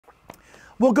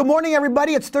Well, good morning,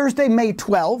 everybody. It's Thursday, May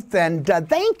 12th, and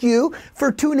thank you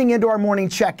for tuning into our morning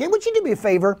check-in. Would you do me a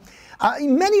favor?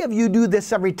 Many of you do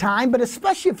this every time, but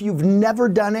especially if you've never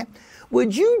done it,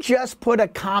 would you just put a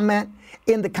comment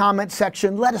in the comment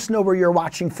section? Let us know where you're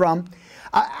watching from.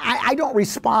 I don't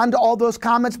respond to all those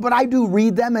comments, but I do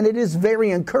read them, and it is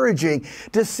very encouraging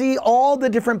to see all the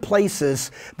different places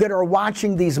that are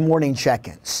watching these morning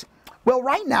check-ins. Well,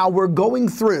 right now we're going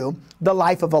through the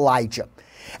life of Elijah.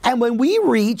 And when we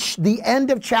reach the end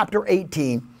of chapter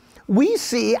 18, we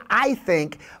see, I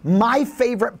think, my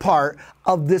favorite part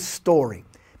of this story,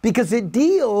 because it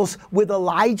deals with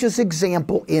Elijah's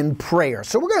example in prayer.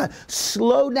 So we're going to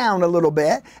slow down a little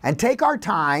bit and take our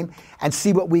time and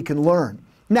see what we can learn.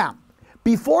 Now,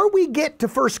 before we get to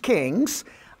 1 Kings,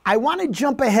 I want to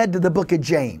jump ahead to the book of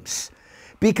James,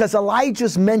 because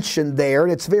Elijah's mentioned there,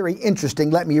 and it's very interesting.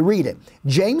 Let me read it.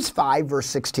 James 5, verse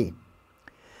 16.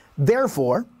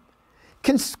 Therefore,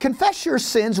 confess your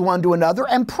sins one to another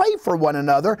and pray for one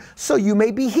another so you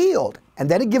may be healed. And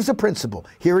then it gives a principle.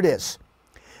 Here it is.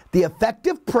 The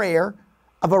effective prayer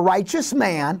of a righteous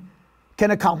man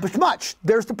can accomplish much.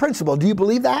 There's the principle. Do you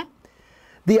believe that?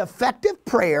 The effective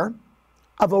prayer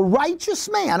of a righteous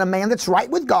man, a man that's right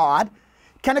with God,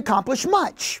 can accomplish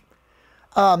much.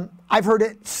 I've heard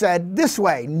it said this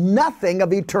way: nothing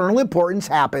of eternal importance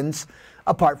happens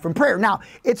apart from prayer. Now,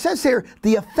 it says here,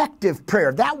 the effective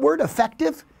prayer. That word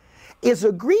effective is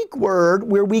a Greek word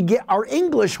where we get our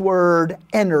English word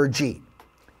energy.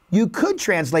 You could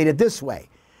translate it this way: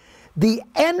 the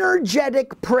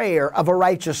energetic prayer of a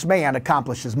righteous man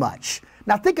accomplishes much.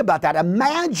 Now think about that.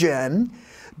 Imagine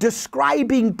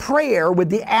describing prayer with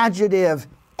the adjective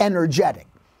energetic.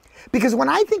 Because when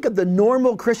I think of the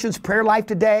normal Christian's prayer life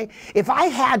today, if I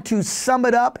had to sum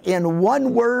it up in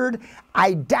one word,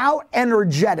 I doubt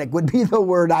energetic would be the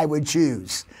word I would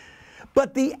choose.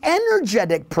 But the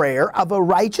energetic prayer of a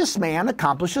righteous man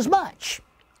accomplishes much.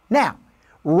 Now,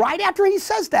 right after he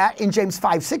says that in James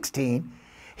 5:16,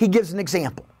 he gives an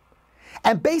example.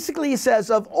 And basically he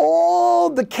says, of all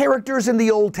the characters in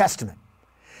the Old Testament,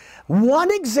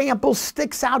 one example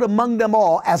sticks out among them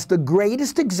all as the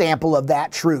greatest example of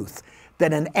that truth,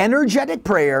 that an energetic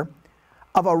prayer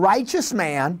of a righteous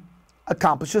man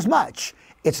accomplishes much.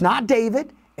 It's not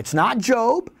David, it's not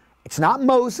Job, it's not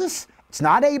Moses, it's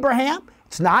not Abraham,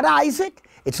 it's not Isaac,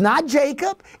 it's not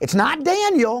Jacob, it's not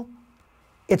Daniel,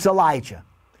 it's Elijah.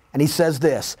 And he says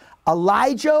this: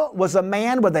 Elijah was a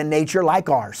man with a nature like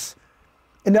ours.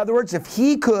 In other words, if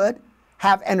he could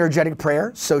have energetic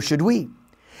prayer, so should we.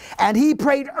 And he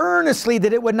prayed earnestly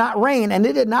that it would not rain, and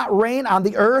it did not rain on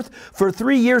the earth for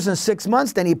 3 years and 6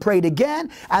 months. Then he prayed again,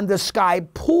 and the sky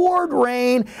poured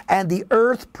rain, and the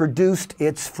earth produced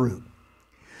its fruit.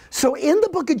 So in the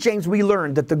book of James, we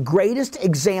learned that the greatest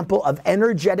example of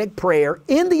energetic prayer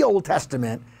in the Old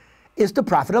Testament is the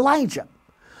prophet Elijah.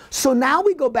 So now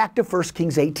we go back to 1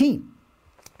 Kings 18.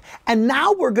 And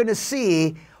now we're going to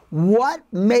see what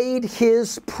made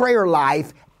his prayer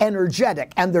life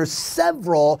energetic. And there's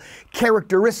several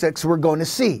characteristics we're going to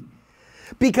see,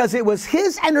 because it was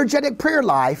his energetic prayer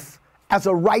life as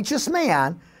a righteous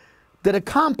man that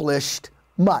accomplished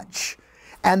much.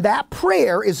 And that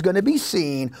prayer is going to be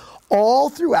seen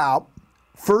all throughout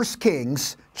 1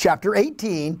 Kings chapter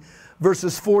 18,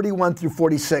 verses 41 through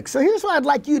 46. So here's what I'd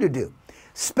like you to do.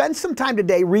 Spend some time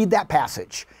today, read that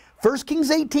passage. 1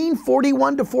 Kings 18,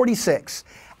 41 to 46.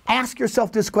 Ask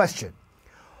yourself this question: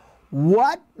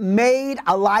 what made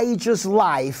Elijah's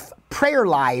prayer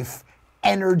life,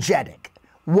 energetic?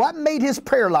 What made his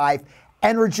prayer life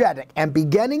energetic? And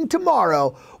beginning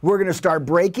tomorrow, we're going to start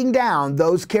breaking down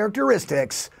those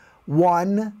characteristics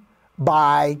one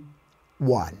by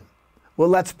one. Well,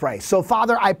 let's pray. So,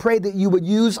 Father, I pray that you would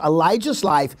use Elijah's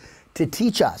life to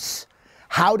teach us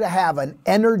how to have an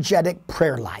energetic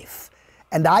prayer life.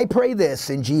 And I pray this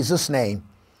in Jesus' name,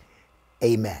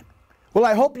 amen. Well,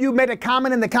 I hope you made a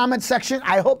comment in the comment section.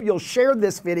 I hope you'll share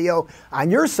this video on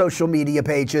your social media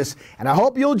pages. And I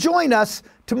hope you'll join us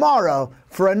tomorrow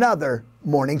for another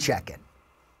morning check-in.